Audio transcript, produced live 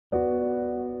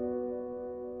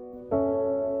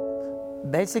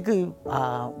Basically,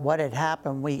 what had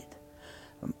happened, we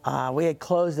had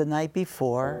closed the night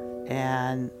before,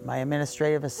 and my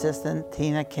administrative assistant,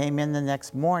 Tina, came in the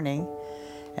next morning,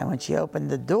 and when she opened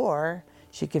the door,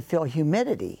 she could feel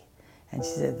humidity. And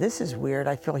she said, "This is weird,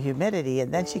 I feel humidity."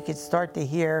 And then she could start to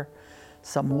hear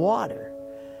some water.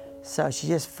 So she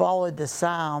just followed the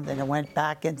sound and it went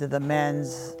back into the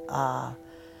men's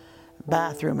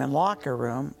bathroom and locker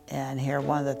room, and here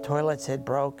one of the toilets had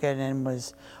broken and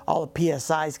was all the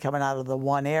PSIs coming out of the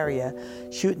one area,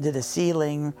 shooting to the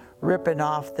ceiling, ripping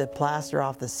off the plaster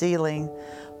off the ceiling.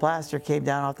 Plaster came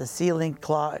down off the ceiling,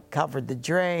 covered the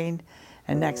drain,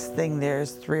 and next thing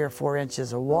there's 3 or 4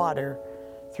 inches of water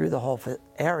through the whole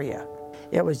area.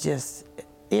 It was just,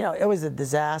 you know, it was a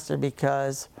disaster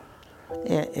because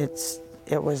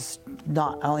it was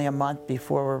not only a month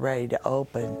before we're ready to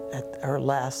open, or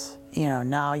less. You know,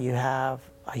 now you have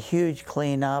a huge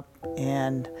cleanup,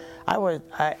 and I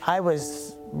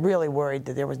was really worried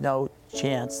that there was no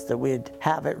chance that we'd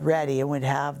have it ready and we'd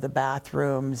have the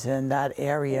bathrooms and that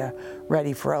area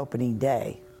ready for opening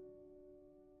day.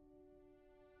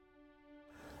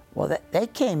 Well, they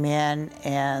came in,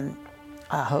 and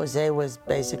Jose was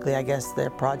basically, I guess, their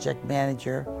project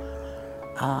manager.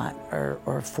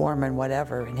 Or foreman,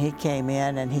 whatever, and he came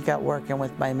in and he got working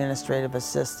with my administrative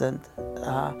assistant,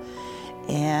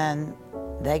 and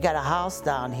they got a house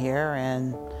down here,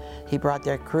 and he brought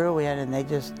their crew in, and they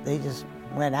just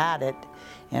went at it.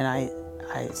 And I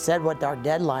said what our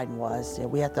deadline was.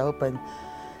 We had to open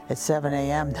at 7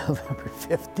 a.m. November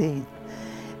 15th,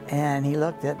 and he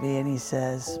looked at me and he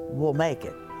says, "We'll make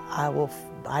it. I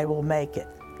will make it,"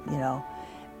 you know.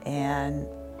 And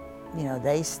you know,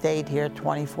 they stayed here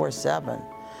 24/7.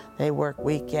 They worked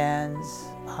weekends,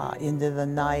 into the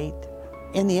night.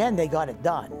 In the end, they got it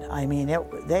done. I mean,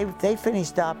 they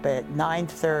finished up at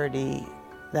 9:30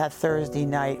 that Thursday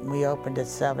night, and we opened at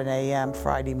 7 a.m.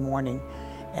 Friday morning,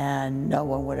 and no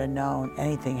one would have known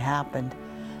anything happened.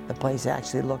 The place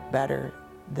actually looked better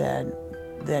than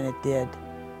it did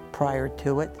prior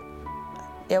to it.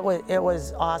 It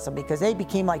was awesome because they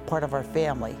became like part of our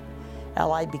family.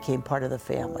 LI became part of the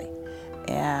family.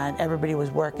 And everybody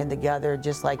was working together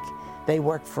just like they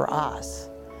worked for us.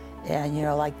 And you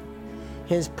know, like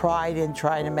his pride in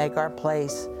trying to make our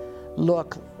place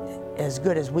look as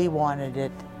good as we wanted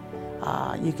it,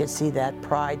 you could see that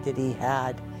pride that he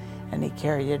had, and he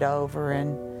carried it over,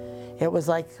 and it was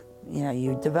like, you know,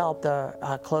 you developed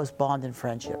a close bond and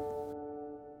friendship.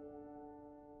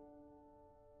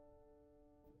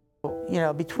 You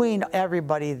know, between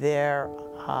everybody there,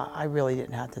 I really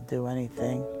didn't have to do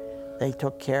anything. They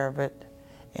took care of it,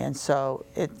 and so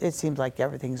it seems like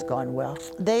everything's gone well.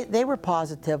 They were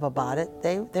positive about it.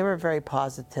 They were very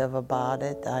positive about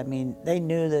it. I mean, they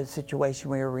knew the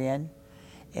situation we were in,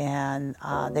 and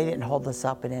they didn't hold us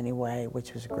up in any way,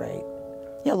 which was great.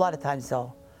 You know, a lot of times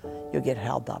you'll get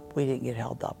held up. We didn't get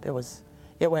held up.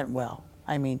 It went well.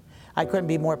 I mean, I couldn't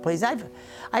be more pleased.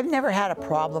 I've never had a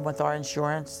problem with our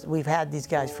insurance. We've had these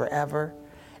guys forever,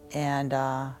 and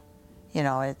you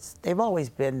know, they've always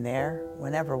been there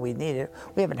whenever we need it.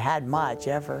 We haven't had much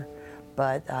ever,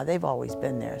 but they've always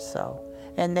been there. So,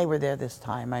 and they were there this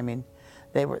time. I mean,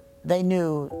 they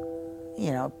knew,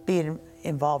 you know, being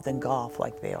involved in golf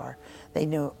like they are, they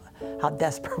knew how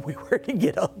desperate we were to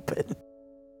get open.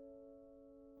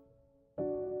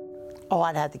 Oh,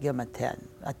 I'd have to give them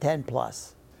a 10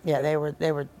 plus. Yeah, they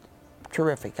were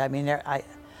terrific. I mean,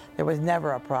 there was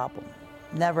never a problem,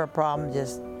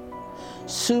 just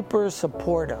super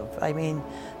supportive. I mean,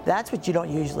 that's what you don't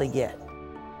usually get.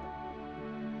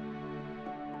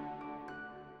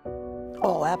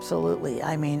 Oh, absolutely.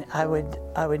 I mean, I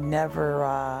would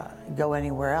never go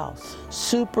anywhere else.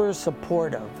 Super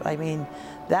supportive. I mean,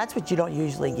 that's what you don't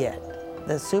usually get.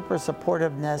 The super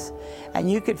supportiveness, and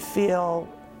you could feel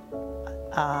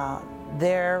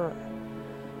their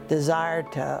desire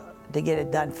to get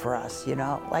it done for us, you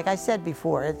know. Like I said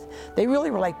before, they really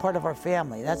were like part of our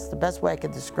family. That's the best way I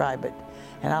could describe it.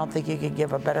 And I don't think you could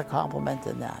give a better compliment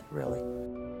than that, really.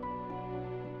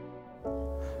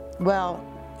 Well,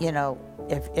 you know,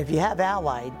 if you have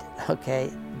Allied, okay,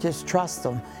 just trust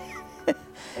them.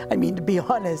 I mean, to be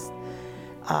honest,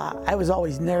 I was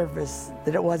always nervous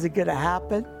that it wasn't gonna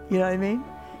happen, you know what I mean?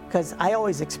 Because I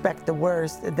always expect the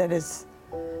worst, and then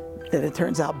it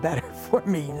turns out better for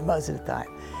me most of the time.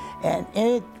 And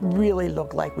it really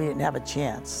looked like we didn't have a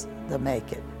chance to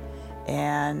make it.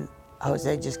 And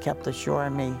Jose just kept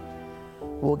assuring me,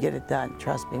 "We'll get it done,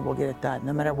 trust me, we'll get it done.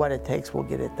 No matter what it takes, we'll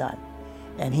get it done."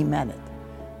 And he meant it.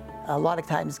 A lot of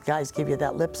times guys give you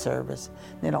that lip service,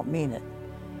 they don't mean it.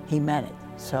 He meant it.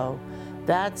 So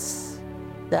that's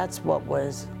That's what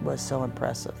was so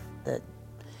impressive, that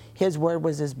his word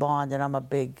was his bond, and I'm a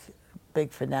big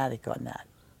fanatic on that.